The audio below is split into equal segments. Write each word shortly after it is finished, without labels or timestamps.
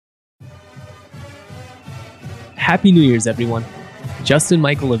Happy New Year's, everyone. Justin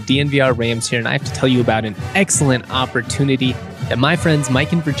Michael of DNVR Rams here, and I have to tell you about an excellent opportunity that my friends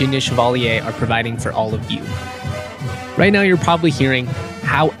Mike and Virginia Chevalier are providing for all of you. Right now, you're probably hearing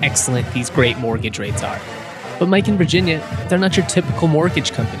how excellent these great mortgage rates are. But Mike and Virginia, they're not your typical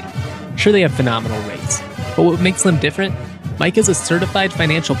mortgage company. Sure, they have phenomenal rates, but what makes them different? Mike is a certified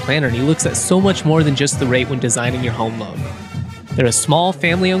financial planner, and he looks at so much more than just the rate when designing your home loan. They're a small,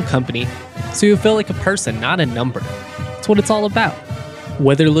 family-owned company, so you feel like a person, not a number. That's what it's all about.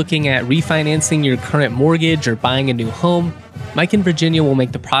 Whether looking at refinancing your current mortgage or buying a new home, Mike and Virginia will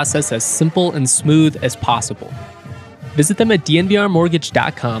make the process as simple and smooth as possible. Visit them at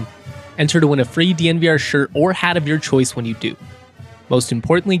dnvrmortgage.com. Enter to win a free DNVR shirt or hat of your choice when you do. Most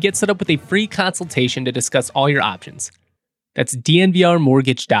importantly, get set up with a free consultation to discuss all your options. That's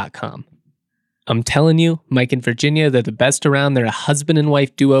dnvrmortgage.com. I'm telling you, Mike and Virginia, they're the best around. They're a husband and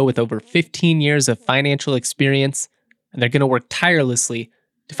wife duo with over 15 years of financial experience, and they're going to work tirelessly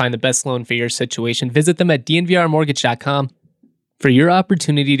to find the best loan for your situation. Visit them at dnvrmortgage.com for your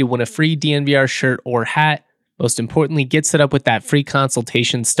opportunity to win a free DNVR shirt or hat. Most importantly, get set up with that free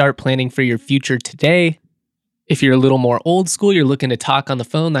consultation. Start planning for your future today. If you're a little more old school, you're looking to talk on the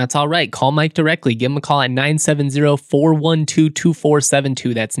phone, that's all right. Call Mike directly. Give him a call at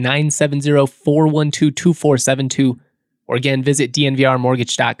 970-412-2472. That's 970-412-2472. Or again, visit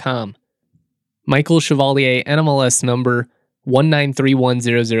dnvrmortgage.com. Michael Chevalier, NMLS number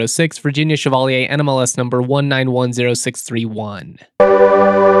 1931006. Virginia Chevalier, NMLS number 1910631.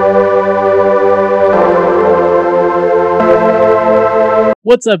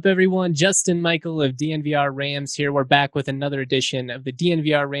 What's up, everyone? Justin Michael of DNVR Rams here. We're back with another edition of the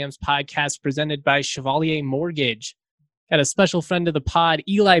DNVR Rams podcast presented by Chevalier Mortgage. Got a special friend of the pod,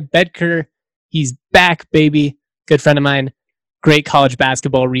 Eli Bedker. He's back, baby. Good friend of mine. Great college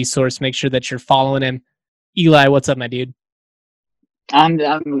basketball resource. Make sure that you're following him. Eli, what's up, my dude?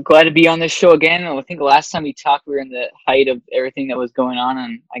 I'm glad to be on this show again. I think the last time we talked, we were in the height of everything that was going on,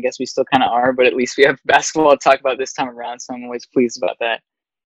 and I guess we still kind of are, but at least we have basketball to talk about this time around, so I'm always pleased about that.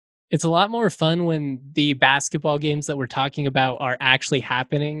 It's a lot more fun when the basketball games that we're talking about are actually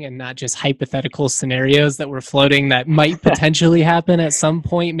happening and not just hypothetical scenarios that we're floating that might potentially happen at some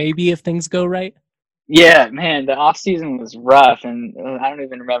point, maybe if things go right. Yeah, man, the off season was rough, and I don't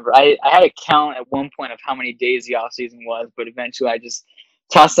even remember. I had a count at one point of how many days the off season was, but eventually I just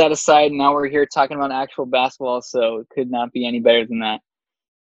tossed that aside, and now we're here talking about actual basketball, so it could not be any better than that.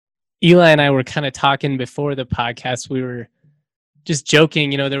 Eli and I were kind of talking before the podcast. We were just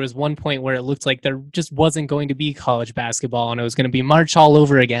joking, there was one point where it looked like there just wasn't going to be college basketball and it was going to be March all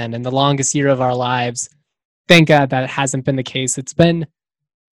over again and the longest year of our lives. Thank God that hasn't been the case. It's been,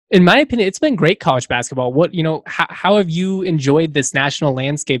 in my opinion, it's been great college basketball. How have you enjoyed this national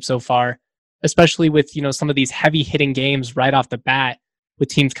landscape so far, especially with, some of these heavy hitting games right off the bat with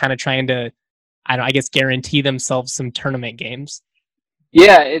teams kind of trying to, guarantee themselves some tournament games?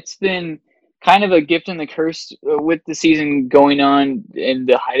 Yeah, it's been kind of a gift and the curse with the season going on in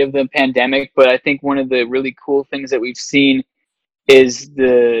the height of the pandemic. But I think one of the really cool things that we've seen is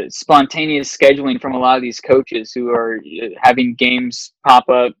the spontaneous scheduling from a lot of these coaches who are having games pop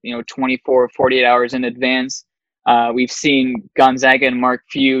up, 24 or 48 hours in advance. We've seen Gonzaga and Mark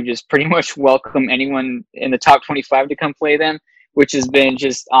Few just pretty much welcome anyone in the top 25 to come play them, which has been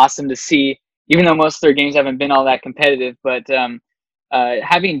just awesome to see, even though most of their games haven't been all that competitive. But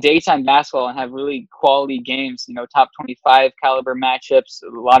having daytime basketball and have really quality games, top 25 caliber matchups,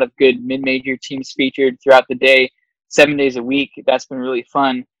 a lot of good mid-major teams featured throughout the day, 7 days a week. That's been really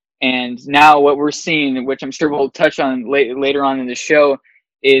fun. And now what we're seeing, which I'm sure we'll touch on later on in the show,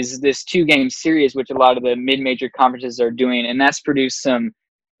 is this 2-game series, which a lot of the mid-major conferences are doing. And that's produced some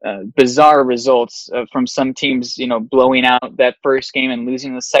bizarre results from some teams, blowing out that first game and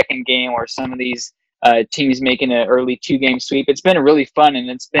losing the second game, or some of these teams making an early 2-game sweep. It's been really fun, and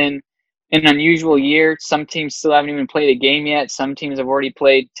it's been an unusual year. Some teams still haven't even played a game yet. Some teams have already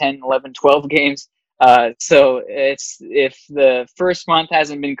played 10, 11, 12 games. So if the first month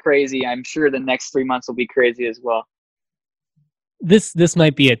hasn't been crazy, I'm sure the next 3 months will be crazy as well. This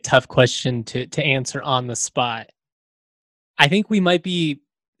might be a tough question to answer on the spot. I think we might be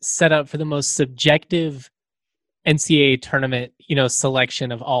set up for the most subjective NCAA tournament,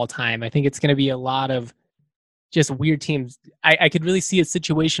 selection of all time. I think it's going to be a lot of just weird teams. I could really see a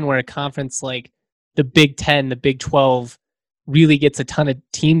situation where a conference like the Big 10, the Big 12 really gets a ton of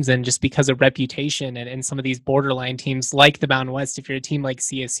teams in just because of reputation, and some of these borderline teams like the Mountain West. If you're a team like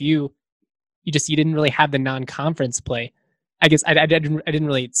CSU, you didn't really have the non-conference play. I guess I didn't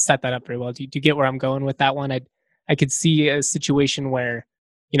really set that up very well. Do you get where I'm going with that one? I could see a situation where,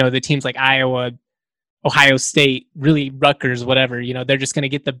 the teams like Iowa, Ohio State, really Rutgers, whatever, they're just going to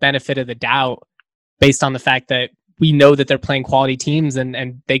get the benefit of the doubt based on the fact that we know that they're playing quality teams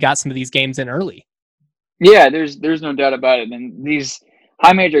and they got some of these games in early. Yeah, there's no doubt about it. And these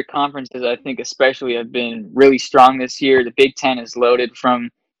high major conferences, I think especially, have been really strong this year. The Big Ten is loaded from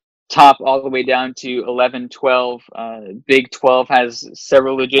top all the way down to 11, 12. Big 12 has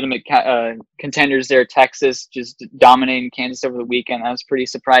several legitimate contenders there. Texas just dominating Kansas over the weekend. That was pretty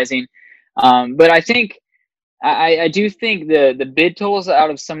surprising. But I think I do think the bid totals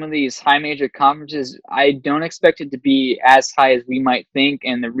out of some of these high major conferences, I don't expect it to be as high as we might think.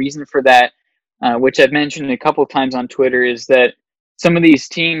 And the reason for that, which I've mentioned a couple of times on Twitter, is that some of these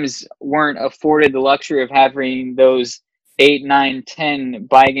teams weren't afforded the luxury of having those 8, 9, 10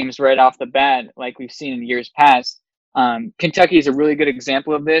 buy games right off the bat like we've seen in years past. Kentucky is a really good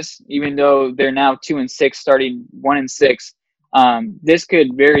example of this. Even though they're now 2-6, starting 1-6, this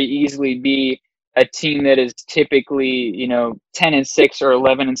could very easily be a team that is typically 10-6 or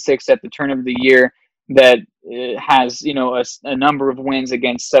 11-6 at the turn of the year that has a number of wins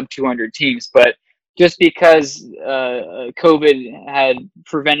against sub 200 teams. But just because COVID had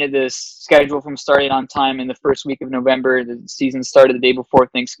prevented this schedule from starting on time in the first week of November, the season started the day before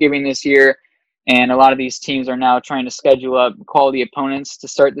Thanksgiving this year, and a lot of these teams are now trying to schedule up quality opponents to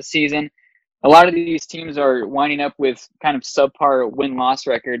start the season. A lot of these teams are winding up with kind of subpar win-loss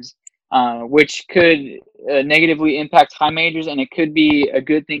records, which could negatively impact high majors, and it could be a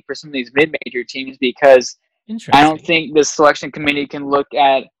good thing for some of these mid-major teams, because I don't think the selection committee can look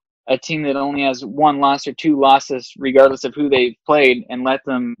at a team that only has 1 loss or 2 losses, regardless of who they've played, and let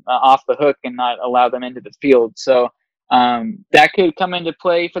them off the hook and not allow them into the field. So that could come into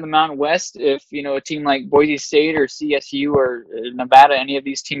play for the Mountain West if a team like Boise State or CSU or Nevada, any of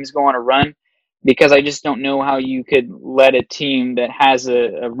these teams go on a run, because I just don't know how you could let a team that has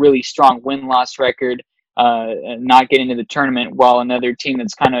a really strong win-loss record not get into the tournament, while another team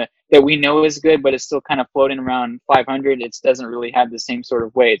that we know is good but is still kind of floating around 500, it doesn't really have the same sort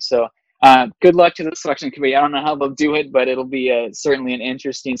of weight. So good luck to the selection committee. I don't know how they'll do it, but it'll be certainly an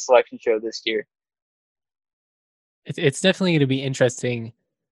interesting selection show this year. It's definitely going to be interesting.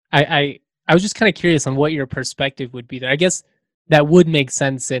 I was just kind of curious on what your perspective would be there. I guess that would make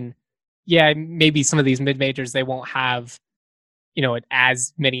sense. And yeah, maybe some of these mid majors, they won't have,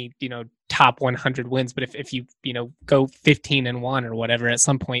 as many, top 100 wins. But if you, go 15-1 or whatever, at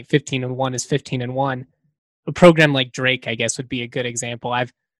some point, 15-1 is 15-1. A program like Drake, I guess, would be a good example.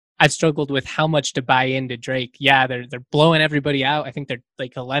 I've struggled with how much to buy into Drake. Yeah, they're blowing everybody out. I think they're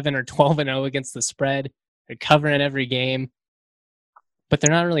like 11 or 12-0 against the spread. They're covering every game, but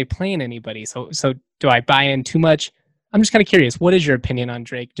they're not really playing anybody. So do I buy in too much? I'm just kind of curious. What is your opinion on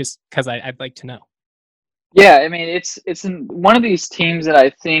Drake? Just because I'd like to know. Yeah, I mean, it's one of these teams that I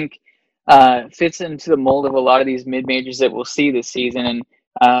think fits into the mold of a lot of these mid majors that we'll see this season.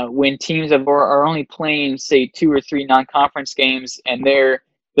 And when teams are only playing, say, 2 or 3 non-conference games, and they're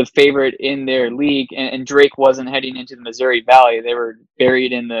the favorite in their league, and Drake wasn't heading into the Missouri Valley. They were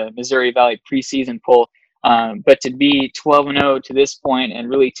buried in the Missouri Valley preseason poll. But to be 12-0 to this point and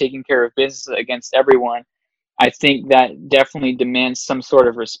really taking care of business against everyone, I think that definitely demands some sort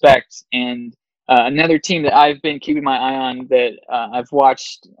of respect. And another team that I've been keeping my eye on, that I've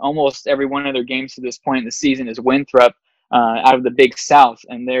watched almost every one of their games to this point in the season, is Winthrop out of the Big South.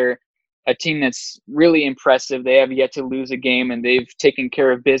 And they're a team that's really impressive. They have yet to lose a game, and they've taken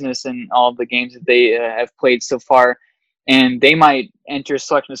care of business in all of the games that they have played so far. And they might enter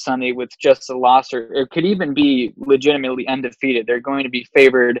Selection Sunday with just a loss, or could even be legitimately undefeated. They're going to be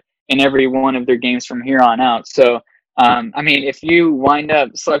favored in every one of their games from here on out. So, I mean, if you wind up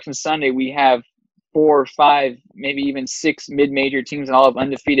Selection Sunday, we have 4 or 5, maybe even 6 mid-major teams that all have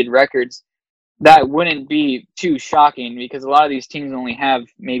undefeated records. That wouldn't be too shocking, because a lot of these teams only have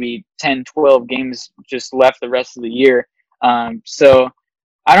maybe 10, 12 games just left the rest of the year. So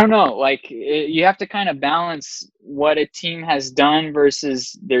I don't know. Like, you have to kind of balance what a team has done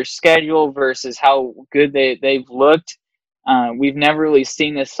versus their schedule versus how good they've looked. We've never really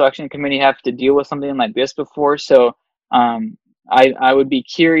seen this selection committee have to deal with something like this before. So I would be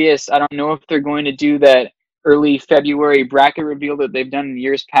curious. I don't know if they're going to do that early February bracket reveal that they've done in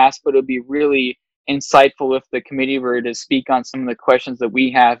years past, but it would be really insightful if the committee were to speak on some of the questions that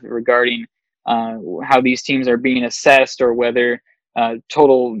we have regarding how these teams are being assessed, or whether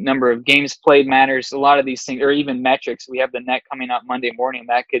total number of games played matters. A lot of these things, or even metrics. We have the net coming up Monday morning.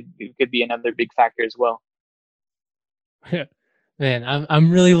 That could be another big factor as well. Man, I'm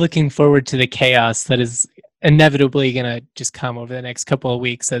really looking forward to the chaos that is inevitably going to just come over the next couple of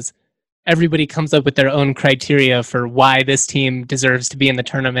weeks, as everybody comes up with their own criteria for why this team deserves to be in the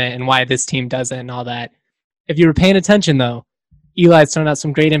tournament and why this team doesn't, and all that. If you were paying attention, though, Eli's throwing out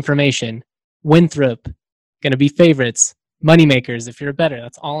some great information. Winthrop, going to be favorites. Moneymakers, if you're a better.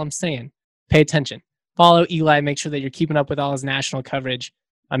 That's all I'm saying. Pay attention. Follow Eli. Make sure that you're keeping up with all his national coverage.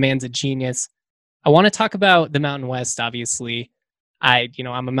 My man's a genius. I want to talk about the Mountain West, obviously. I'm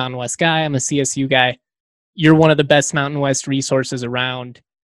a Mountain West guy. I'm a CSU guy. You're one of the best Mountain West resources around.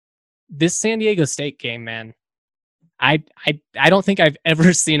 This San Diego State game, man, I don't think I've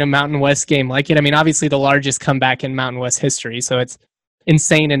ever seen a Mountain West game like it. I mean, obviously the largest comeback in Mountain West history, so it's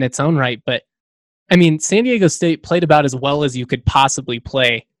insane in its own right. But, I mean, San Diego State played about as well as you could possibly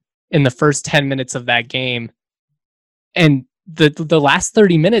play in the first 10 minutes of that game. And the last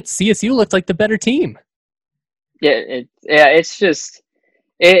 30 minutes, CSU looked like the better team. It's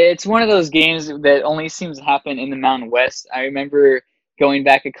one of those games that only seems to happen in the Mountain West. I remember going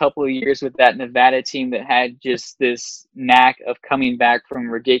back a couple of years with that Nevada team that had just this knack of coming back from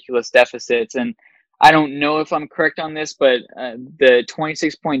ridiculous deficits. And I don't know if I'm correct on this, but the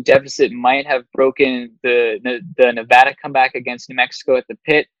 26-point deficit might have broken the Nevada comeback against New Mexico at the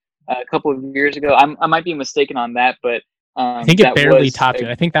Pit a couple of years ago. I might be mistaken on that, but I think it barely topped it.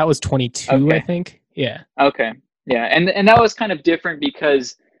 I think that was 22, okay. I think. Yeah. Okay. Yeah. And that was kind of different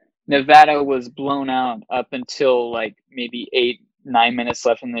because Nevada was blown out up until like maybe 8-9 minutes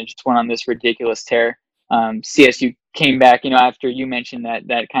left, and they just went on this ridiculous tear. CSU came back, after you mentioned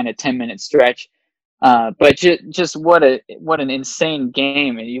that kind of 10-minute stretch. But just what an insane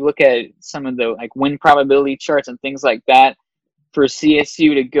game. And you look at some of the like win probability charts and things like that, for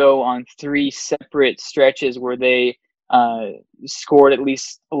CSU to go on 3 separate stretches where they scored at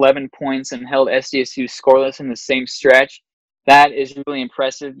least 11 points and held SDSU scoreless in the same stretch. That is really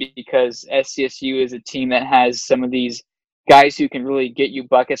impressive because SDSU is a team that has some of these guys who can really get you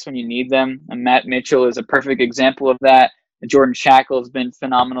buckets when you need them. And Matt Mitchell is a perfect example of that. Jordan Shackle has been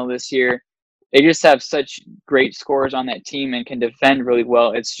phenomenal this year. They just have such great scores on that team and can defend really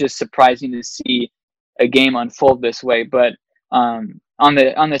well. It's just surprising to see a game unfold this way. But on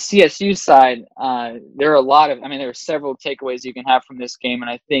the CSU side, there are several takeaways you can have from this game, and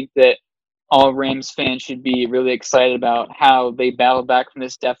I think that all Rams fans should be really excited about how they battled back from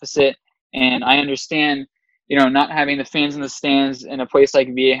this deficit. And I understand, not having the fans in the stands in a place like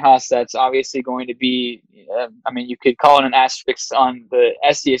Viejas, that's obviously going to be, you could call it an asterisk on the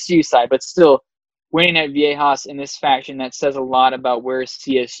SDSU side, but still winning at Viejas in this fashion, that says a lot about where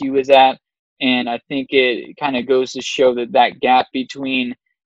CSU is at. And I think it kind of goes to show that gap between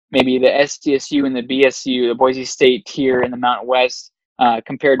maybe the SDSU and the BSU, the Boise State tier in the Mountain West,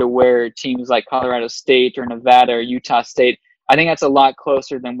 compared to where teams like Colorado State or Nevada or Utah State, I think that's a lot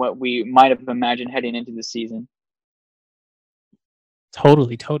closer than what we might have imagined heading into the season.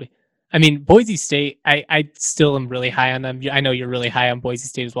 Totally. I mean, Boise State, I still am really high on them. I know you're really high on Boise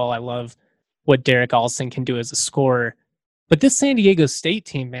State as well. I love what Derek Olson can do as a scorer. But this San Diego State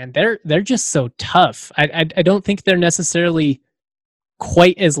team, man, they're just so tough. I don't think they're necessarily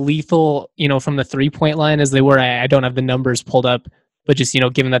quite as lethal, from the 3-point line as they were. I don't have the numbers pulled up, but just,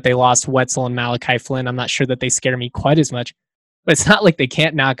 given that they lost Wetzel and Malachi Flynn, I'm not sure that they scare me quite as much. But it's not like they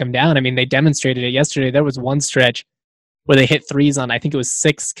can't knock them down. I mean, they demonstrated it yesterday. There was one stretch where they hit threes on, I think it was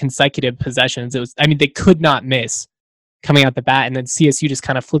 6 consecutive possessions. They could not miss coming out the bat, and then CSU just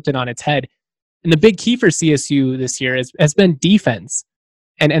kind of flipped it on its head. And the big key for CSU this year has been defense.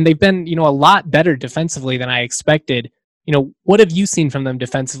 And they've been, a lot better defensively than I expected. What have you seen from them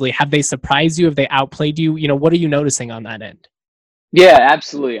defensively? Have they surprised you? Have they outplayed you? What are you noticing on that end? Yeah,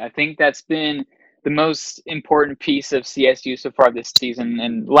 absolutely. I think that's been the most important piece of CSU so far this season.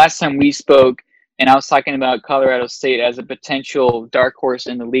 And last time we spoke, and I was talking about Colorado State as a potential dark horse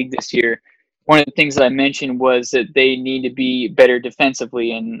in the league this year, one of the things that I mentioned was that they need to be better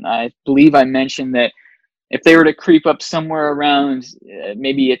defensively. And I believe I mentioned that if they were to creep up somewhere around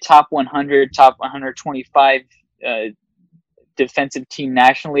maybe a top 100, top 125 defensive team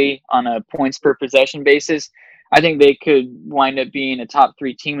nationally on a points per possession basis, I think they could wind up being a top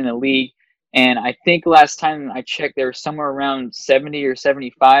 3 team in the league. And I think last time I checked, they were somewhere around 70 or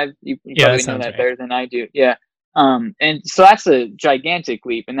 75. You probably know that better than I do. Yeah. And so that's a gigantic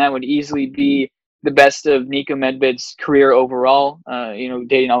leap, and that would easily be the best of Niko Medved's career overall,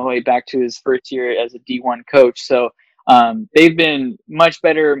 dating all the way back to his first year as a D1 coach. So they've been much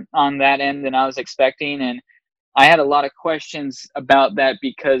better on that end than I was expecting. And I had a lot of questions about that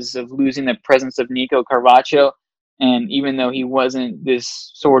because of losing the presence of Nico Carvacho. And even though he wasn't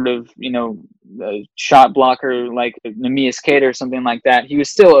this sort of, shot blocker like Neemias Queta or something like that, he was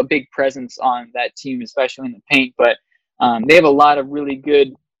still a big presence on that team, especially in the paint. But they have a lot of really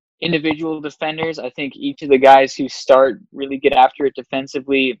good individual defenders. I think each of the guys who start really get after it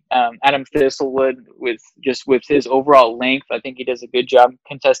defensively. Adam Thistlewood, with his overall length, I think he does a good job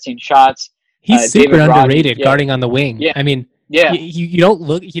contesting shots. He's super David Roddy, underrated guarding on the wing. yeah, I mean, yeah, you don't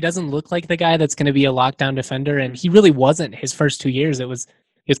look. He doesn't look like the guy that's going to be a lockdown defender, and he really wasn't his first 2 years. He was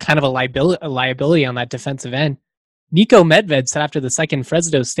kind of a liability on that defensive end. Nico Medved said after the second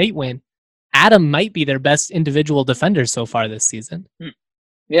Fresno State win, Adam might be their best individual defender so far this season.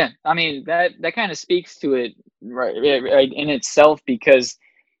 Yeah, I mean that kind of speaks to it right in itself, because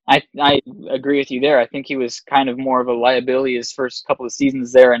I agree with you there. I think he was kind of more of a liability his first couple of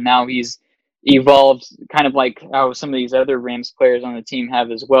seasons there, and now he's evolved kind of like how some of these other Rams players on the team have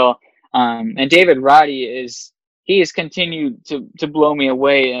as well. And David Roddy has continued to blow me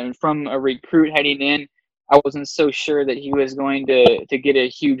away. And from a recruit heading in, I wasn't so sure that he was going to get a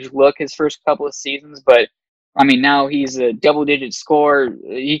huge look his first couple of seasons, but I mean, now he's a double-digit scorer.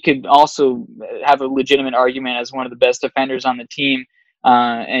 He could also have a legitimate argument as one of the best defenders on the team,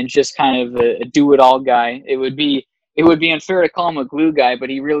 and just kind of a do-it-all guy. It would be unfair to call him a glue guy, but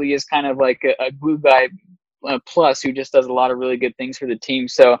he really is kind of like a glue guy plus, who just does a lot of really good things for the team.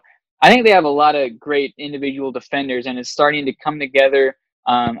 So I think they have a lot of great individual defenders, and it's starting to come together.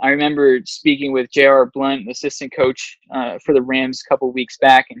 I remember speaking with J.R. Blunt, assistant coach for the Rams, a couple of weeks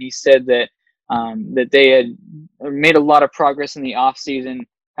back, and he said that they had made a lot of progress in the offseason,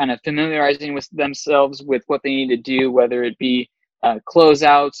 kind of familiarizing with themselves with what they need to do, whether it be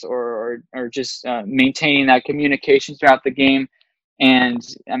closeouts or just maintaining that communication throughout the game. And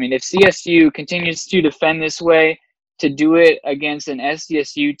I mean, if CSU continues to defend this way, to do it against an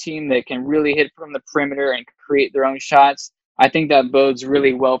SDSU team that can really hit from the perimeter and create their own shots, I think that bodes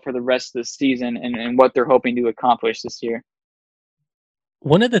really well for the rest of the season and what they're hoping to accomplish this year.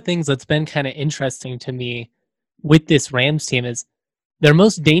 One of the things that's been kind of interesting to me with this Rams team is their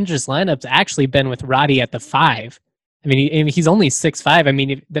most dangerous lineups actually been with Roddy at the 5. I mean, he's only 6'5". I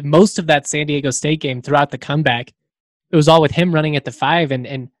mean, most of that San Diego State game throughout the comeback, it was all with him running at the 5. And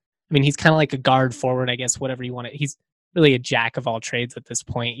I mean, he's kind of like a guard forward, I guess, whatever you want to. He's really a jack of all trades at this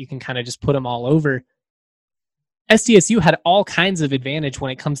point. You can kind of just put him all over. SDSU had all kinds of advantage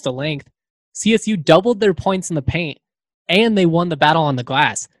when it comes to length. CSU doubled their points in the paint, and they won the battle on the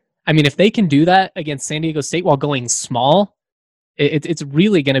glass. I mean, if they can do that against San Diego State while going small, it's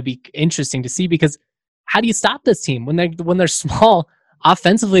really going to be interesting to see, because how do you stop this team when they're small?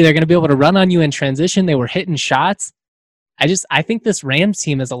 Offensively, they're going to be able to run on you in transition. They were hitting shots. I think this Rams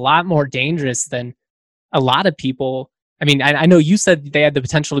team is a lot more dangerous than a lot of people. I mean, I know you said they had the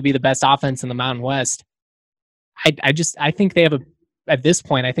potential to be the best offense in the Mountain West. I think they have at this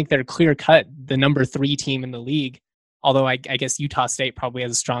point, I think they're clear cut the number 3 team in the league. Although I guess Utah State probably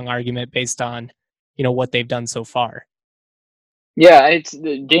has a strong argument based on, what they've done so far. Yeah, it's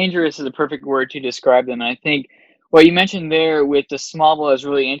dangerous is a perfect word to describe them. And I think what you mentioned there with the small ball is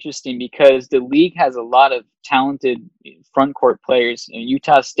really interesting, because the league has a lot of talented front court players.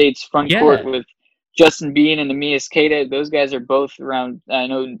 Utah State's front court with Justin Bean and Neemias Queta, those guys are both around. I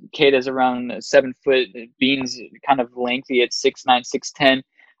know Queta's around 7 foot. Bean's kind of lengthy at 6'9",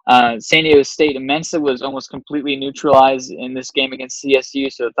 6'10". San Diego State, Mensa was almost completely neutralized in this game against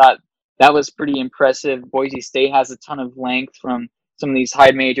CSU, so I thought that was pretty impressive. Boise State has a ton of length from some of these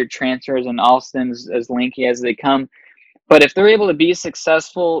high major transfers, and Austin's as lanky as they come. But if they're able to be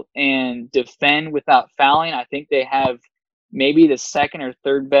successful and defend without fouling, I think they have maybe the second or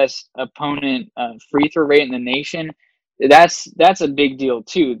third best opponent free throw rate in the nation. That's a big deal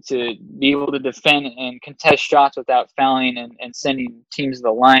too, to be able to defend and contest shots without fouling and sending teams to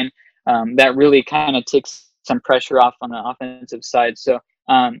the line. That really kind of takes some pressure off on the offensive side. So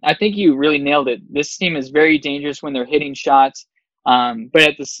I think you really nailed it. This team is very dangerous when they're hitting shots. But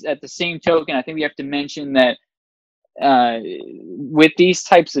at the same token, I think we have to mention that with these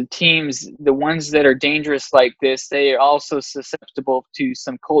types of teams, the ones that are dangerous like this, they are also susceptible to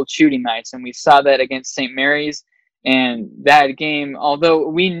some cold shooting nights. And we saw that against St. Mary's. And that game, although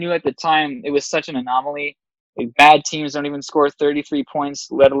we knew at the time it was such an anomaly, like bad teams don't even score 33 points,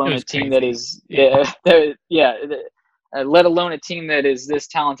 let alone a team that is, let alone a team that is this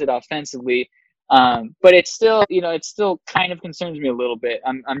talented offensively. But it's still, it still kind of concerns me a little bit.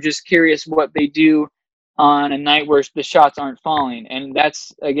 I'm just curious what they do on a night where the shots aren't falling. And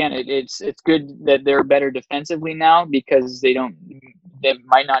that's, again, it's good that they're better defensively now, because they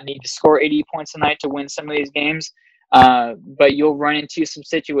might not need to score 80 points a night to win some of these games. But you'll run into some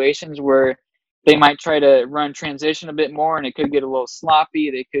situations where they might try to run transition a bit more, and it could get a little sloppy.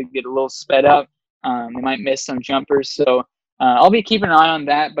 They could get a little sped up. They might miss some jumpers. So I'll be keeping an eye on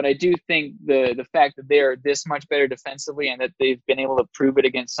that, but I do think the fact that they are this much better defensively and that they've been able to prove it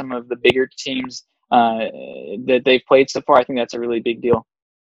against some of the bigger teams that they've played so far, I think that's a really big deal.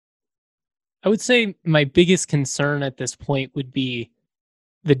 I would say my biggest concern at this point would be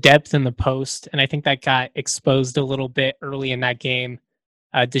the depth in the post, and I think that got exposed a little bit early in that game.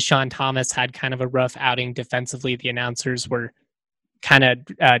 Deshaun Thomas had kind of a rough outing defensively. The announcers were kind of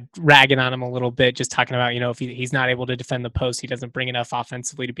ragging on him a little bit, just talking about, if he's not able to defend the post, he doesn't bring enough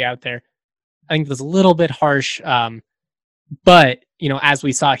offensively to be out there. I think it was a little bit harsh. But, as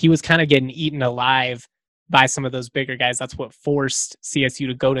we saw, he was kind of getting eaten alive by some of those bigger guys. That's what forced CSU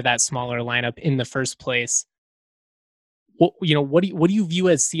to go to that smaller lineup in the first place. What do you view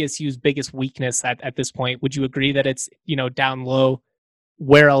as CSU's biggest weakness at this point? Would you agree that it's, down low?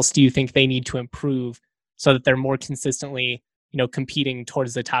 Where else do you think they need to improve so that they're more consistently, competing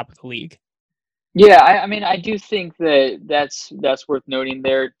towards the top of the league? Yeah, I mean, I do think that's worth noting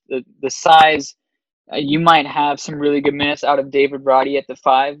there. The size, you might have some really good minutes out of David Roddy at the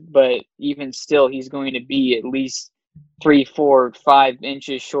 5, but even still, he's going to be at least 3, 4, 5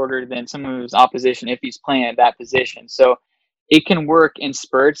 inches shorter than some of his opposition if he's playing at that position. So it can work in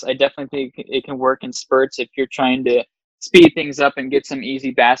spurts. I definitely think it can work in spurts if you're trying to speed things up and get some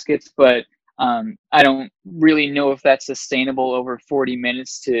easy baskets, but I don't really know if that's sustainable over 40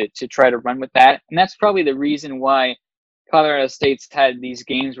 minutes to try to run with that. And that's probably the reason why Colorado State's had these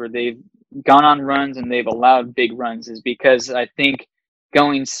games where they've gone on runs and they've allowed big runs, is because I think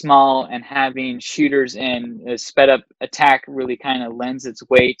going small and having shooters and a sped up attack really kind of lends its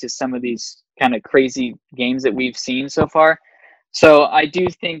way to some of these kind of crazy games that we've seen so far. So I do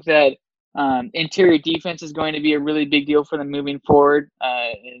think that interior defense is going to be a really big deal for them moving forward.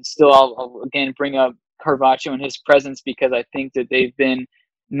 And still, I'll again bring up Carvacho and his presence, because I think that they've been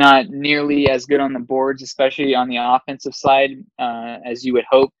not nearly as good on the boards, especially on the offensive side, as you would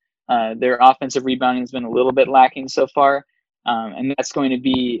hope. Their offensive rebounding has been a little bit lacking so far. And that's going to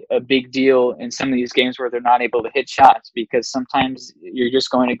be a big deal in some of these games where they're not able to hit shots, because sometimes you're just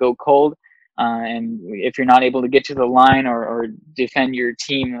going to go cold. And if you're not able to get to the line or defend your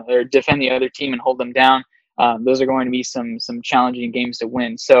team or defend the other team and hold them down, those are going to be some challenging games to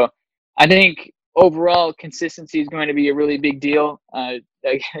win. So I think overall consistency is going to be a really big deal.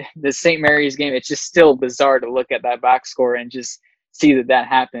 The St. Mary's game, it's just still bizarre to look at that box score and just see that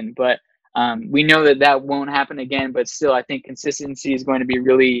happened. But we know that won't happen again. But still, I think consistency is going to be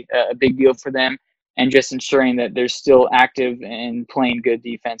really a big deal for them, and just ensuring that they're still active and playing good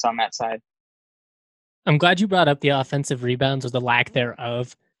defense on that side. I'm glad you brought up the offensive rebounds, or the lack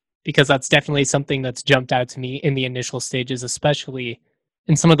thereof, because that's definitely something that's jumped out to me in the initial stages, especially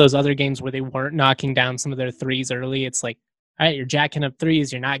in some of those other games where they weren't knocking down some of their threes early. It's like, all right, you're jacking up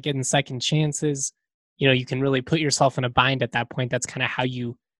threes, you're not getting second chances. You can really put yourself in a bind at that point. That's kind of how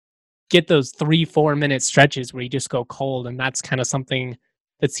you get those 3-4 minute stretches where you just go cold. And that's kind of something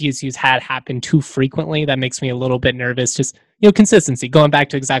that CSU's had happen too frequently. That makes me a little bit nervous. Just, consistency, going back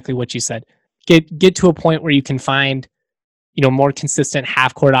to exactly what you said. Get to a point where you can find, more consistent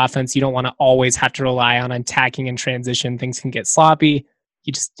half-court offense. You don't want to always have to rely on attacking and transition. Things can get sloppy.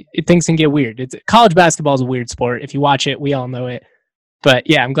 Things can get weird. College basketball is a weird sport. If you watch it, we all know it. But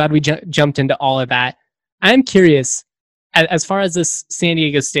yeah, I'm glad we jumped into all of that. I'm curious, as far as this San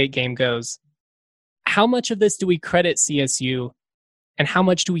Diego State game goes, how much of this do we credit CSU, and how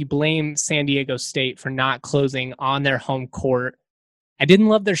much do we blame San Diego State for not closing on their home court? I didn't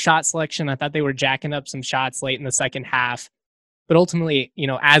love their shot selection. I thought they were jacking up some shots late in the second half. But ultimately,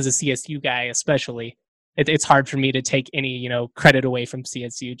 as a CSU guy especially, it's hard for me to take any, credit away from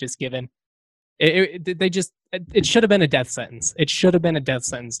CSU, just given it should have been a death sentence. It should have been a death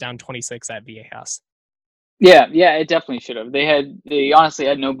sentence down 26 at Viejas. Yeah, it definitely should have. They honestly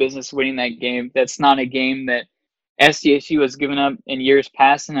had no business winning that game. That's not a game that SDSU has given up in years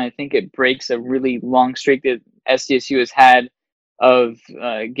past, and I think it breaks a really long streak that SDSU has had of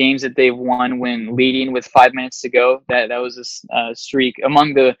games that they've won when leading with 5 minutes to go. That was a streak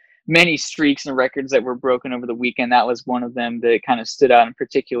among the many streaks and records that were broken over the weekend. That was one of them that kind of stood out in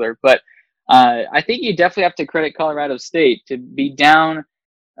particular. But I think you definitely have to credit Colorado State to be down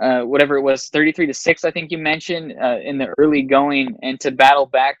whatever it was, 33-6, I think you mentioned, in the early going, and to battle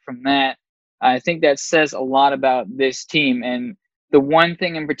back from that. I think that says a lot about this team. And the one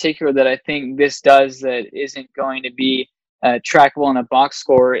thing in particular that I think this does that isn't going to be trackable in a box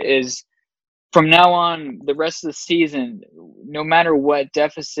score is, from now on, the rest of the season, no matter what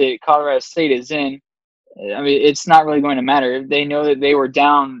deficit Colorado State is in, I mean, it's not really going to matter. They know that they were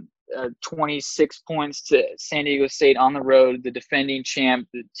down 26 points to San Diego State on the road, the defending champ,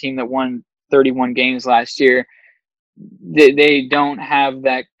 the team that won 31 games last year. they don't have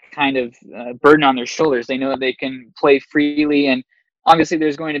that kind of burden on their shoulders. They know that they can play freely, and obviously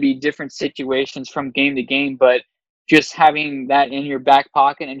there's going to be different situations from game to game, but just having that in your back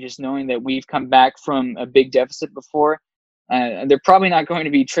pocket and just knowing that we've come back from a big deficit before, they're probably not going to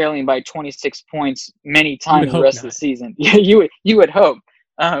be trailing by 26 points many times the rest of the season. You would hope.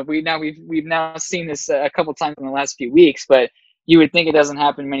 We've now seen this a couple times in the last few weeks, but you would think it doesn't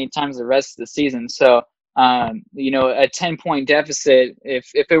happen many times the rest of the season. So a 10-point deficit, if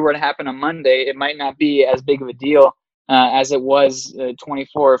it were to happen on Monday, it might not be as big of a deal as it was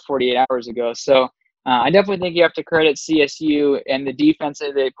 24 or 48 hours ago. So I definitely think you have to credit CSU and the defense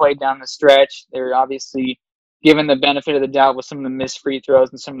that they played down the stretch. They're obviously given the benefit of the doubt with some of the missed free throws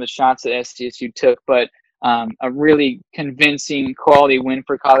and some of the shots that SDSU took, but a really convincing quality win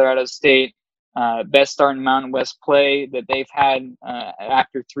for Colorado State. Best start in Mountain West play that they've had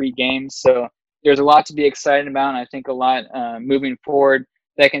after 3 games. So there's a lot to be excited about, and I think a lot moving forward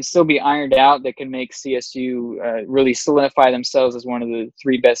that can still be ironed out that can make CSU really solidify themselves as one of the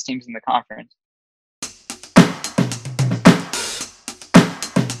 3 best teams in the conference.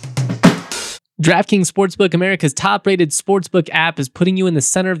 DraftKings Sportsbook, America's top-rated sportsbook app, is putting you in the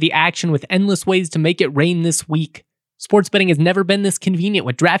center of the action with endless ways to make it rain this week. Sports betting has never been this convenient.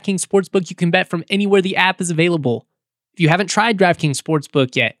 With DraftKings Sportsbook, you can bet from anywhere the app is available. If you haven't tried DraftKings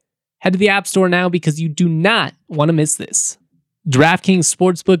Sportsbook yet, head to the App Store now because you do not want to miss this. DraftKings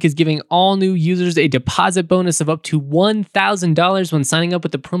Sportsbook is giving all new users a deposit bonus of up to $1,000 when signing up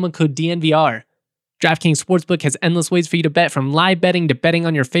with the promo code DNVR. DraftKings Sportsbook has endless ways for you to bet, from live betting to betting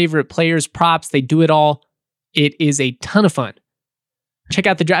on your favorite players, props. They do it all. It is a ton of fun. Check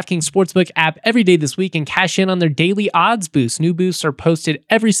out the DraftKings Sportsbook app every day this week and cash in on their daily odds boosts. New boosts are posted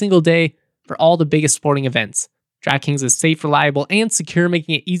every single day for all the biggest sporting events. DraftKings is safe, reliable, and secure,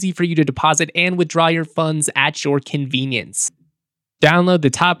 making it easy for you to deposit and withdraw your funds at your convenience. Download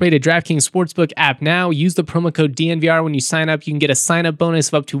the top-rated DraftKings Sportsbook app now. Use the promo code DNVR when you sign up. You can get a sign-up bonus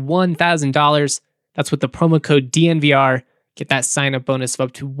of up to $1,000. That's with the promo code DNVR. Get that sign-up bonus of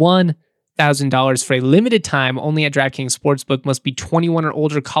up to $1,000 for a limited time only at DraftKings Sportsbook. Must be 21 or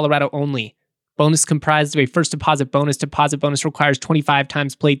older, Colorado only. Bonus comprised of a first deposit bonus. Deposit bonus requires 25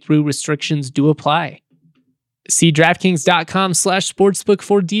 times played through. Restrictions do apply. See DraftKings.com/sportsbook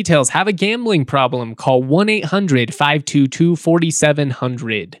for details. Have a gambling problem? Call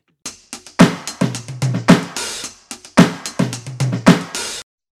 1-800-522-4700.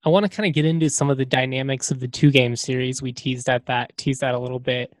 I want to kind of get into some of the dynamics of the 2-game series. We teased that a little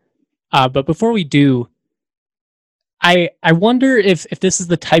bit. But before we do, I wonder if this is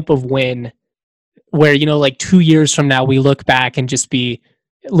the type of win where, like 2 years from now, we look back at it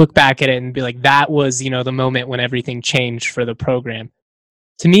and be like, that was, the moment when everything changed for the program.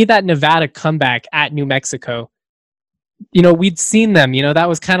 To me, that Nevada comeback at New Mexico, we'd seen them, that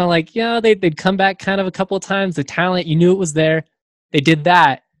was kind of like, they'd come back kind of a couple of times. The talent, you knew it was there. They did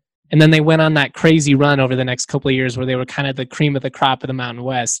that. And then they went on that crazy run over the next couple of years where they were kind of the cream of the crop of the Mountain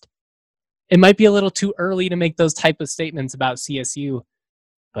West. It might be a little too early to make those type of statements about CSU,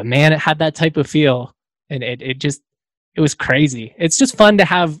 but man, it had that type of feel, and it was crazy. It's just fun to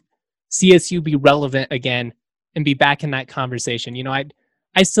have CSU be relevant again and be back in that conversation. I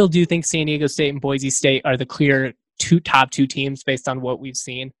still do think San Diego State and Boise State are the clear top two teams based on what we've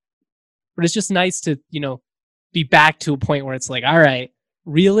seen, but it's just nice to be back to a point where it's like, all right,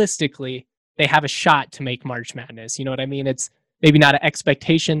 realistically, they have a shot to make March Madness. You know what I mean? It's maybe not an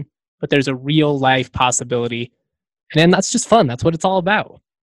expectation, but there's a real life possibility. And then that's just fun. That's what it's all about.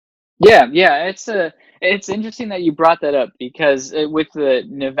 Yeah. It's interesting that you brought that up because with the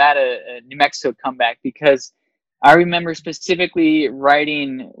Nevada, New Mexico comeback, because I remember specifically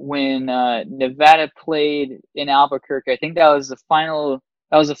writing when Nevada played in Albuquerque. I think that was the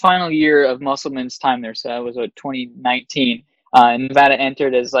final year of Musselman's time there. So that was 2019. Nevada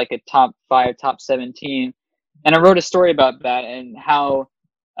entered as like a top 5, top 17. And I wrote a story about that and how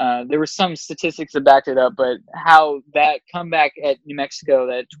there were some statistics that backed it up, but how that comeback at New Mexico,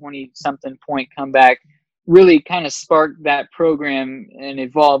 that 20-something point comeback, really kind of sparked that program and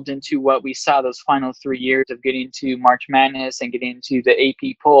evolved into what we saw those final 3 years of getting to March Madness and getting to the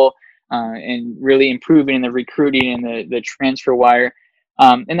AP poll and really improving in the recruiting and the transfer wire.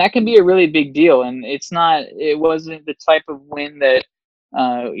 And that can be a really big deal. And it wasn't the type of win that,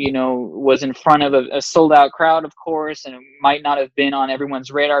 was in front of a sold out crowd, of course, and it might not have been on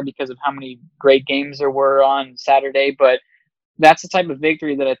everyone's radar because of how many great games there were on Saturday. But that's the type of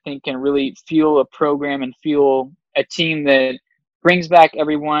victory that I think can really fuel a program and fuel a team that brings back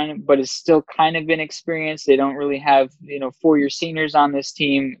everyone, but is still kind of inexperienced. They don't really have, 4-year seniors on this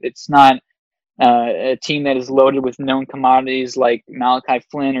team. It's not a team that is loaded with known commodities like Malachi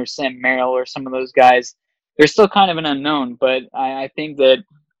Flynn or Sam Merrill or some of those guys. They're still kind of an unknown, but I think that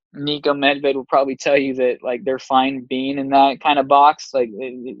Niko Medved will probably tell you that like they're fine being in that kind of box. Like,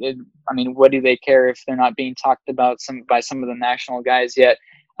 I mean, what do they care if they're not being talked about by some of the national guys yet?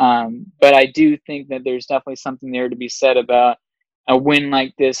 But I do think that there's definitely something there to be said about a win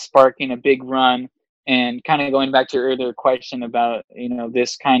like this sparking a big run, and kind of going back to your earlier question about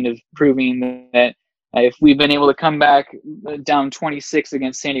this kind of proving that if we've been able to come back down 26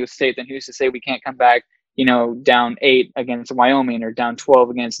 against San Diego State, then who's to say we can't come back down 8 against Wyoming or down 12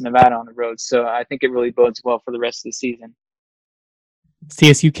 against Nevada on the road. So I think it really bodes well for the rest of the season.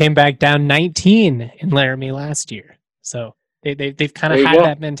 CSU came back down 19 in Laramie last year. So they've kind of had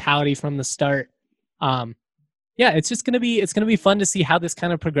that mentality from the start. Yeah, it's going to be fun to see how this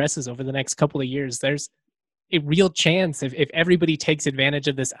kind of progresses over the next couple of years. There's a real chance if everybody takes advantage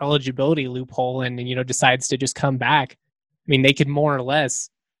of this eligibility loophole and decides to just come back. I mean, they could more or less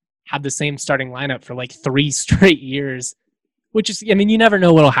have the same starting lineup for like 3 straight years, which is, I mean, you never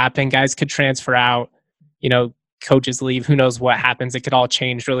know what'll happen. Guys could transfer out, coaches leave, who knows what happens. It could all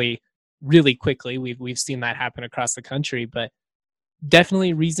change really, really quickly. We've seen that happen across the country, but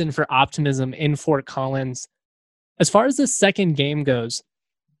definitely reason for optimism in Fort Collins. As far as the second game goes,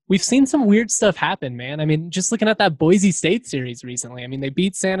 we've seen some weird stuff happen, man. I mean, just looking at that Boise State series recently, I mean, they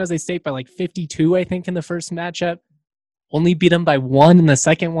beat San Jose State by like 52, I think, in the first matchup. Only beat them by 1 in the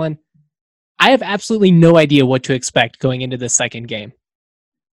second one. I have absolutely no idea what to expect going into the second game.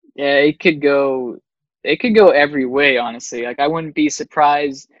 Yeah, it could go every way, honestly. Like, I wouldn't be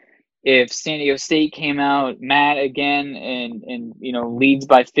surprised if San Diego State came out mad again and leads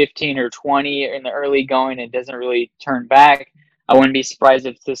by 15 or 20 in the early going and doesn't really turn back. I wouldn't be surprised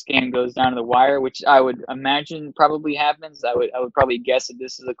if this game goes down to the wire, which I would imagine probably happens. I would probably guess that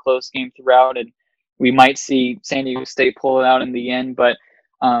this is a close game throughout, and we might see San Diego State pull it out in the end. But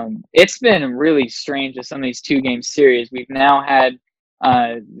it's been really strange with some of these 2-game series. We've now had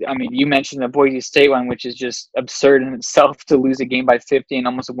you mentioned the Boise State one, which is just absurd in itself to lose a game by 50 and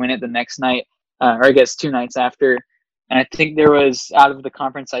almost win it the next night, or I guess 2 nights after. And I think there was, out of the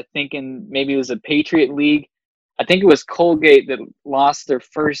conference, I think maybe it was a Patriot League, I think it was Colgate that lost their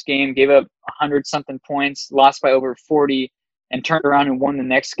first game, gave up 100-something points, lost by over 40, and turned around and won the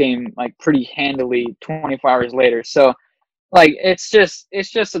next game like pretty handily 24 hours later. So like it's just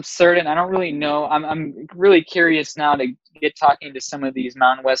absurd, and I don't really know. I'm really curious now to get talking to some of these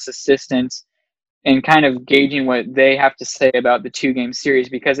Mountain West assistants and kind of gauging what they have to say about the 2-game series,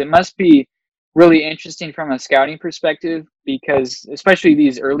 because it must be really interesting from a scouting perspective, because especially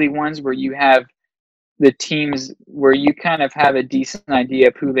these early ones where you have the teams where you kind of have a decent idea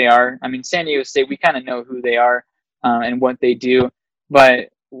of who they are. I mean, San Diego State, we kind of know who they are and what they do, but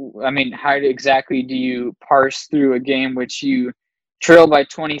I mean, how exactly do you parse through a game which you trailed by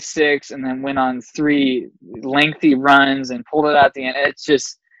 26 and then went on 3 lengthy runs and pulled it out at the end? It's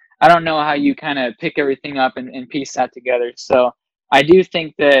just, I don't know how you kind of pick everything up and piece that together. So I do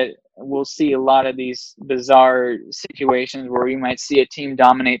think that we'll see a lot of these bizarre situations where we might see a team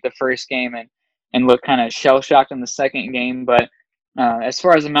dominate the first game and look kind of shell-shocked in the second game. But as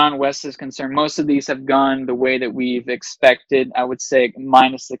far as the Mountain West is concerned, most of these have gone the way that we've expected, I would say,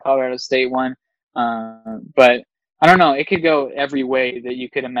 minus the Colorado State one. But I don't know. It could go every way that you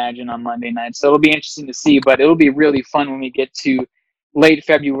could imagine on Monday night. So it'll be interesting to see, but it'll be really fun when we get to late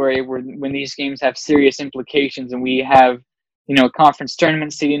February when these games have serious implications and we have, conference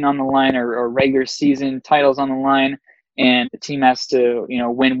tournament seeding on the line or regular season titles on the line, and the team has to,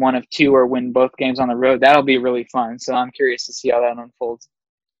 win one of 2 or win both games on the road. That'll be really fun. So I'm curious to see how that unfolds.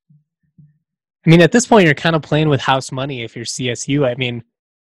 I mean, at this point, you're kind of playing with house money if you're CSU. I mean,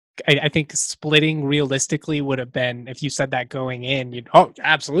 I think splitting realistically would have been, if you said that going in,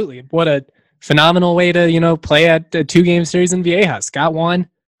 absolutely. What a phenomenal way to, play at a 2-game series in Viejas. Got one.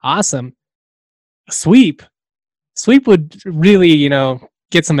 Awesome. A sweep would really,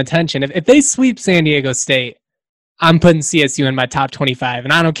 get some attention. If they sweep San Diego State, I'm putting CSU in my top 25,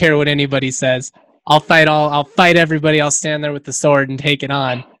 and I don't care what anybody says. I'll fight everybody. I'll stand there with the sword and take it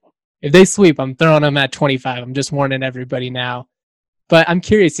on. If they sweep, I'm throwing them at 25. I'm just warning everybody now. But I'm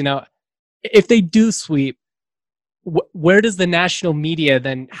curious, if they do sweep, where does the national media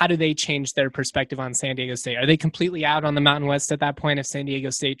then, how do they change their perspective on San Diego State? Are they completely out on the Mountain West at that point if San Diego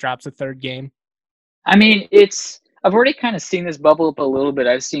State drops a 3rd game? I mean, I've already kind of seen this bubble up a little bit.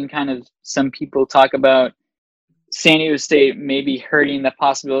 I've seen kind of some people talk about San Diego State maybe hurting the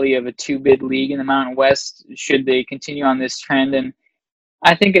possibility of a 2-bid league in the Mountain West should they continue on this trend. And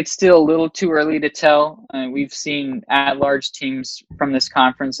I think it's still a little too early to tell. We've seen at-large teams from this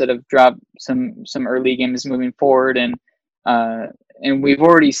conference that have dropped some early games moving forward, uh, and we've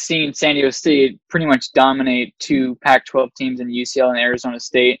already seen San Diego State pretty much dominate two Pac-12 teams in UCLA and Arizona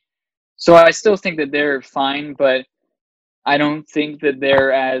State. So I still think that they're fine, but I don't think that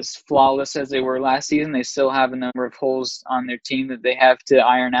they're as flawless as they were last season. They still have a number of holes on their team that they have to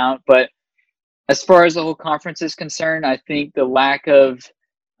iron out. But as far as the whole conference is concerned, I think the lack of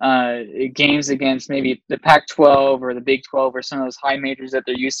games against maybe the Pac-12 or the Big 12 or some of those high majors that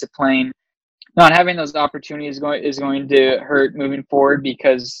they're used to playing, not having those opportunities is going to hurt moving forward,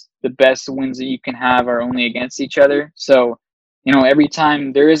 because the best wins that you can have are only against each other. So, every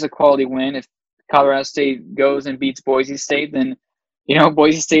time there is a quality win, if Colorado State goes and beats Boise State, then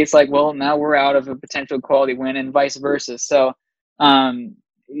Boise State's like, well, now we're out of a potential quality win, and vice versa. So,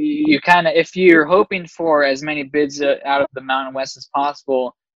 you kind of, if you're hoping for as many bids out of the Mountain West as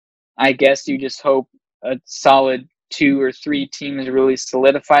possible, I guess you just hope a solid 2 or 3 teams really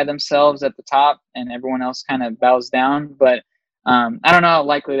solidify themselves at the top and everyone else kind of bows down. But I don't know how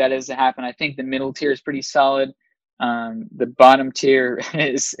likely that is to happen. I think the middle tier is pretty solid. The bottom tier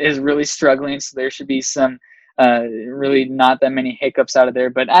is really struggling, so there should be some really not that many hiccups out of there.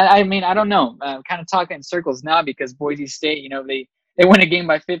 But I mean, I don't know. I'm kind of talking in circles now, because Boise State, they win a game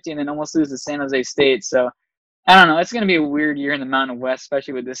by 50 and then almost lose to San Jose State. So I don't know. It's going to be a weird year in the Mountain West,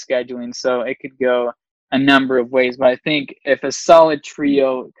 especially with this scheduling. So it could go a number of ways. But I think if a solid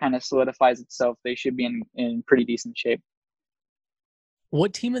trio kind of solidifies itself, they should be in pretty decent shape.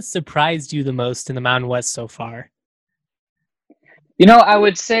 What team has surprised you the most in the Mountain West so far? I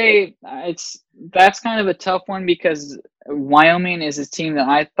would say that's kind of a tough one, because Wyoming is a team that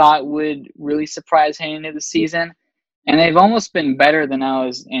I thought would really surprise heading into the season. And they've almost been better than I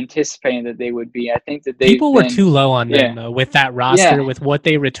was anticipating that they would be. I think that people were too low on them, though, with that roster, with what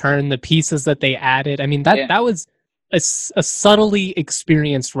they returned, the pieces that they added. I mean, that was a subtly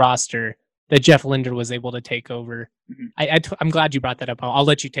experienced roster that Jeff Linder was able to take over. Mm-hmm. I'm glad you brought that up. I'll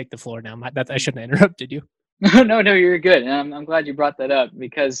let you take the floor now. I shouldn't have interrupted you. No, you're good. I'm glad you brought that up,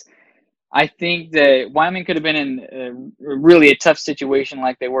 because I think that Wyoming could have been in really a tough situation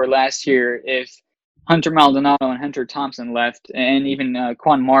like they were last year if Hunter Maldonado and Hunter Thompson left, and even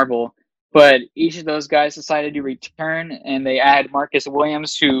Quan Marble. But each of those guys decided to return, and they add Marcus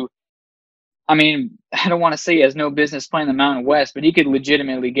Williams, who, I mean, I don't want to say he has no business playing the Mountain West, but he could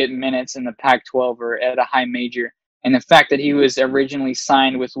legitimately get minutes in the Pac-12 or at a high major. And the fact that he was originally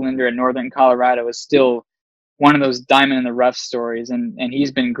signed with Linder in Northern Colorado is still one of those diamond in the rough stories. And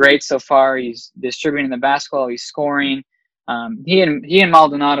he's been great so far. He's distributing the basketball. He's scoring. He and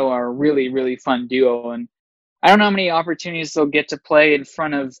Maldonado are a really, really fun duo. And I don't know how many opportunities they'll get to play in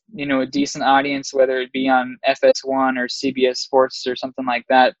front of, a decent audience, whether it be on FS1 or CBS Sports or something like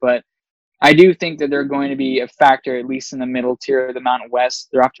that. But I do think that they're going to be a factor, at least in the middle tier of the Mountain West.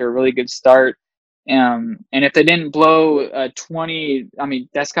 They're off to a really good start. And if they didn't blow 20, I mean,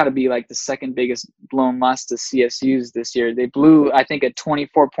 that's got to be like the second biggest blown loss to CSU's this year. They blew, I think, a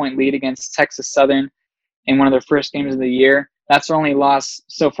 24-point lead against Texas Southern in one of their first games of the year. That's their only loss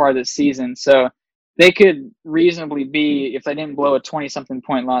so far this season. So they could reasonably be, if they didn't blow a 20-something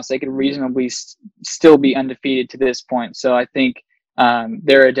point loss, they could reasonably still be undefeated to this point. So I think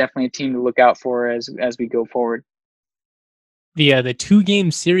they're definitely a team to look out for as we go forward. The 2-game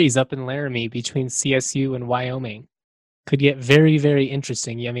series up in Laramie between CSU and Wyoming could get very, very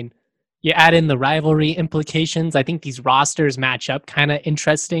interesting. I mean, you add in the rivalry implications. I think these rosters match up kind of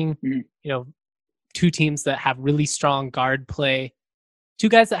interesting. Mm-hmm. 2 teams that have really strong guard play, 2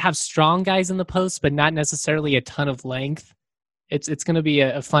 guys that have strong guys in the post, but not necessarily a ton of length. It's going to be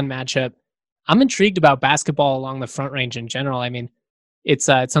a fun matchup. I'm intrigued about basketball along the Front Range in general. I mean, it's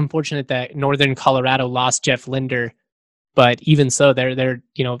unfortunate that Northern Colorado lost Jeff Linder, but even so, they're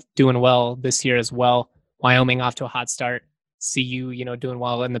doing well this year as well. Wyoming off to a hot start. CU doing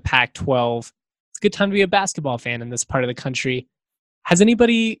well in the Pac-12. It's a good time to be a basketball fan in this part of the country. Has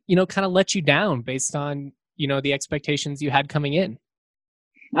anybody kind of let you down based on the expectations you had coming in?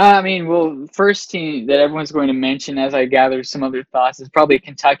 I mean, well, first team that everyone's going to mention, as I gather some other thoughts, is probably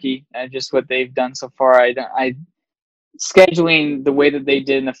Kentucky. Just what they've done so far. I scheduling the way that they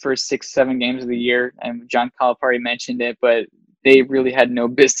did in the first 6-7 games of the year, and John Calipari mentioned it, but they really had no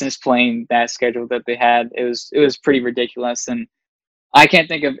business playing that schedule that they had. It was pretty ridiculous, and I can't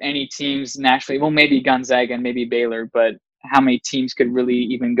think of any teams nationally. Well, maybe Gonzaga and maybe Baylor, but how many teams could really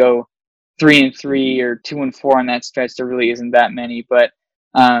even go 3-3 or 2-4 on that stretch? There really isn't that many. But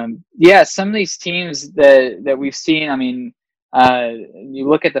some of these teams that we've seen. I mean, you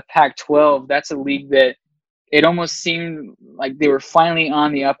look at the Pac-12. That's a league that it almost seemed like they were finally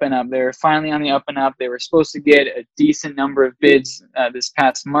on the up and up. They were finally on the up and up. They were supposed to get a decent number of bids this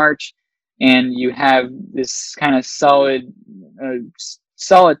past March, and you have this kind of solid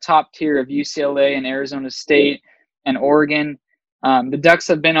top tier of UCLA and Arizona State and Oregon. The Ducks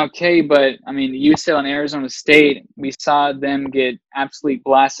have been okay, but I mean, UCLA and Arizona State, we saw them get absolutely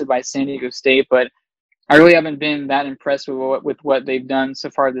blasted by San Diego State, but I really haven't been that impressed with what they've done so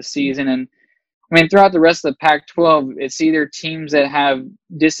far this season. And I mean, throughout the rest of the Pac-12, it's either teams that have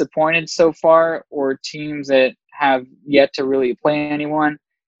disappointed so far or teams that have yet to really play anyone.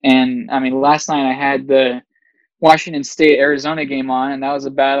 And I mean, last night I had the Washington State Arizona game on, and that was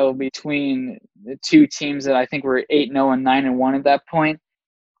a battle between the two teams that I think were 8-0 and 9-1 at that point.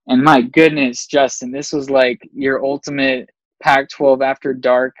 And my goodness, Justin, this was like your ultimate Pac-12 after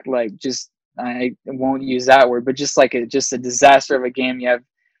dark. Like, just I won't use that word, but just like just a disaster of a game. You have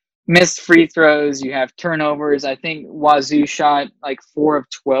missed free throws, you have turnovers. I think Wazoo shot like 4 of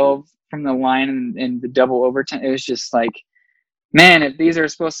 12 from the line in the double overtime. It was just like, man, if these are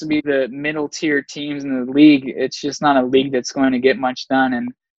supposed to be the middle tier teams in the league, it's just not a league that's going to get much done.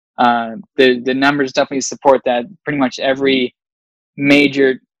 And the numbers definitely support that. Pretty much every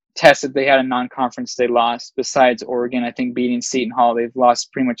major test that they had in non-conference, they lost. Besides Oregon, I think beating Seton Hall, they've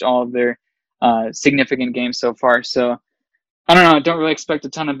lost pretty much all of their significant games so far. So I don't know. I don't really expect a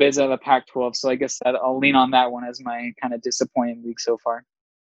ton of bids out of the Pac-12, so I guess that I'll lean on that one as my kind of disappointing league so far.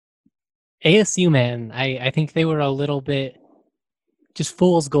 ASU, man, I think they were a little bit just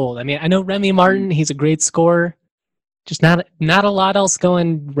fool's gold. I mean, I know Remy Martin, he's a great scorer, just not a lot else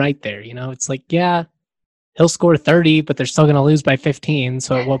going right there. You know, it's like, yeah, he'll score 30, but they're still going to lose by 15.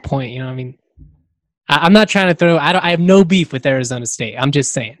 So at what point, you know, I mean, I'm not trying to throw, I have no beef with Arizona State. I'm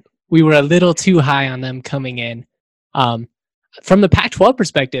just saying we were a little too high on them coming in. From the Pac-12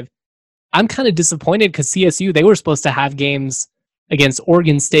 perspective, I'm kind of disappointed because CSU, they were supposed to have games against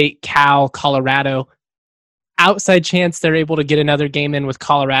Oregon State, Cal, Colorado. Outside chance they're able to get another game in with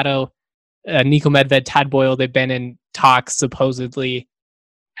Colorado. Nico Medved, Tad Boyle, they've been in talks supposedly.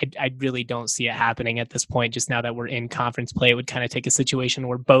 I really don't see it happening at this point. Just now that we're in conference play, it would kind of take a situation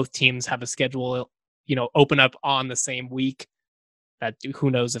where both teams have a schedule, you know, open up on the same week. That who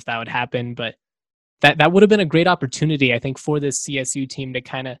knows if that would happen, but that would have been a great opportunity, I think, for this CSU team to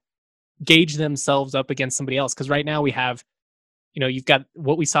kind of gauge themselves up against somebody else. Because right now we have, you know, you've got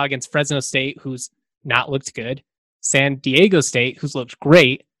what we saw against Fresno State, who's not looked good, San Diego State, who's looked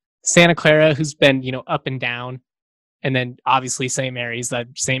great, Santa Clara, who's been, you know, up and down, and then obviously St. Mary's. That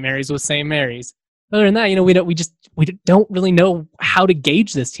St. Mary's was St. Mary's. Other than that, you know, we don't really know how to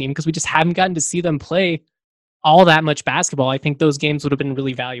gauge this team because we just haven't gotten to see them play all that much basketball. I think those games would have been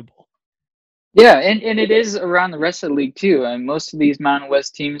really valuable. Yeah, and it is around the rest of the league too. And most of these Mountain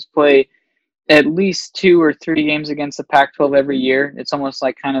West teams play at least 2 or 3 games against the Pac-12 every year. It's almost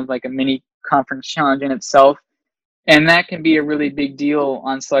like kind of like a mini conference challenge in itself. And that can be a really big deal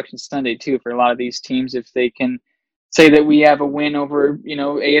on Selection Sunday too for a lot of these teams if they can say that we have a win over, you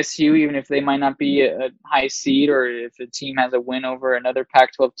know, ASU, even if they might not be a high seed, or if a team has a win over another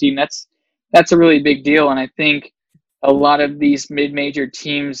Pac-12 team. That's a really big deal. And I think a lot of these mid-major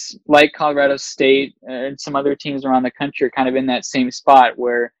teams like Colorado State and some other teams around the country are kind of in that same spot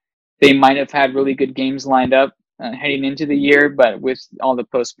where they might have had really good games lined up heading into the year, but with all the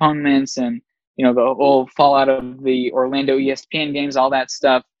postponements and, you know, the whole fallout of the Orlando ESPN games, all that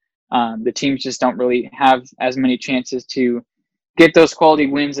stuff, the teams just don't really have as many chances to get those quality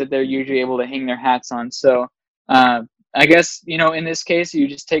wins that they're usually able to hang their hats on. So I guess, you know, in this case, you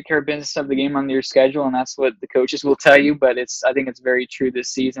just take care of business of the game on your schedule, and that's what the coaches will tell you. But I think it's very true this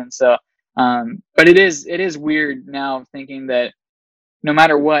season. So, but it is weird now thinking that no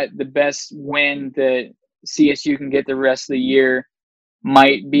matter what, the best win that CSU can get the rest of the year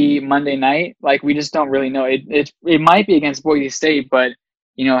might be Monday night. Like, we just don't really know. It might be against Boise State, but,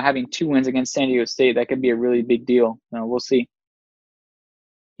 you know, having 2 wins against San Diego State, that could be a really big deal. We'll see.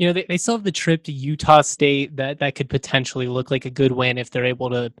 You know, they still have the trip to Utah State that could potentially look like a good win if they're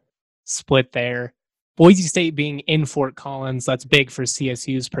able to split there. Boise State being in Fort Collins, that's big for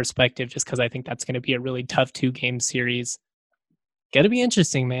CSU's perspective, just because I think that's going to be a really tough 2-game series. Going to be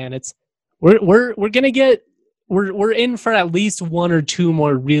interesting, man. We're in for at least 1 or 2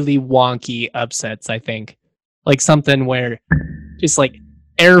 more really wonky upsets, I think. Like something where just like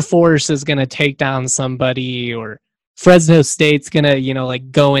Air Force is going to take down somebody, or Fresno State's going to, you know,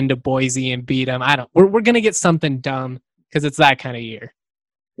 like go into Boise and beat them. We're going to get something dumb because it's that kind of year.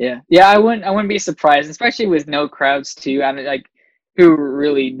 Yeah. I wouldn't be surprised, especially with no crowds too. I mean, like, who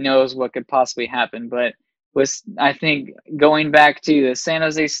really knows what could possibly happen, but was, I think, going back to the San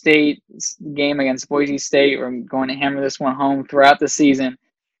Jose State game against Boise State. We're going to hammer this one home throughout the season,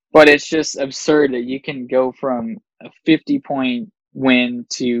 but it's just absurd that you can go from a 50-point win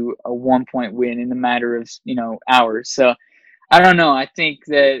to a 1-point win in the matter of hours. So I don't know. I think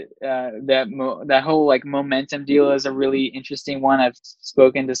that that whole like momentum deal is a really interesting one. I've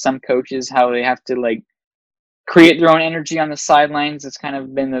spoken to some coaches how they have to like create their own energy on the sidelines. It's kind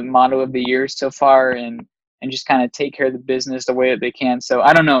of been the motto of the year so far, and just kind of take care of the business the way that they can. So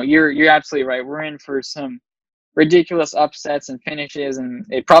I don't know. You're absolutely right. We're in for some ridiculous upsets and finishes, and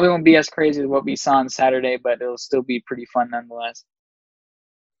it probably won't be as crazy as what we saw on Saturday, but it'll still be pretty fun nonetheless.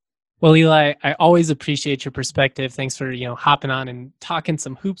 Well, Eli, I always appreciate your perspective. Thanks for, hopping on and talking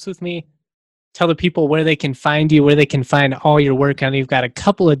some hoops with me. Tell the people where they can find you, where they can find all your work. I know you've got a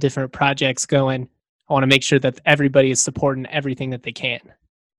couple of different projects going. I want to make sure that everybody is supporting everything that they can.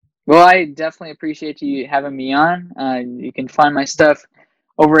 Well, I definitely appreciate you having me on. You can find my stuff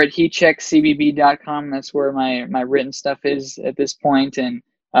over at heatcheckcbb.com. That's where my written stuff is at this point. And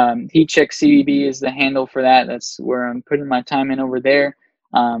heatcheckcbb is the handle for that. That's where I'm putting my time in over there.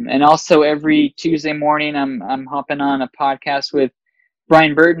 And also every Tuesday morning, I'm hopping on a podcast with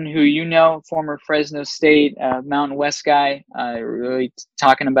Brian Burton, who former Fresno State Mountain West guy, really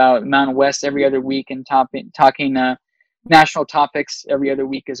talking about Mountain West every other week and talking national topics every other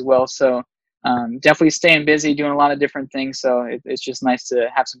week as well. So definitely staying busy, doing a lot of different things. So it's just nice to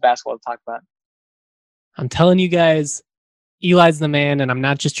have some basketball to talk about. I'm telling you guys, Eli's the man, and I'm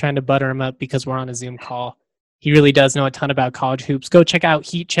not just trying to butter him up because we're on a Zoom call. He really does know a ton about college hoops. Go check out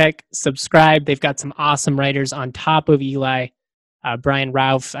Heat Check, subscribe. They've got some awesome writers on top of Eli. Brian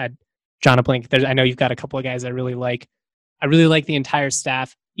Ralph, John Blink. I know you've got a couple of guys I really like. I really like the entire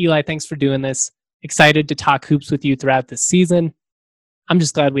staff. Eli, thanks for doing this. Excited to talk hoops with you throughout the season. I'm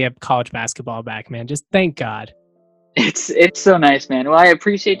just glad we have college basketball back, man. Just thank God. It's so nice, man. Well, I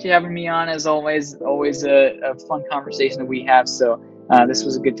appreciate you having me on as always. Always a fun conversation that we have. So this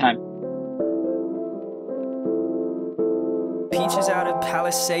was a good time. Peaches out of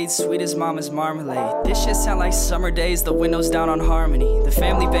Palisades, sweet as mama's marmalade. This shit sound like summer days, the windows down on Harmony. The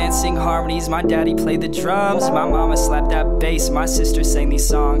family band sing harmonies, my daddy played the drums. My mama slapped that bass, my sister sang these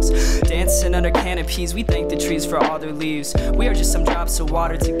songs. Dancing under canopies, we thank the trees for all their leaves. We are just some drops of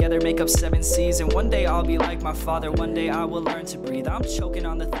water, together make up 7 seas. And one day I'll be like my father, one day I will learn to breathe. I'm choking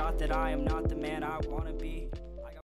on the thought that I am not the man I wanna be.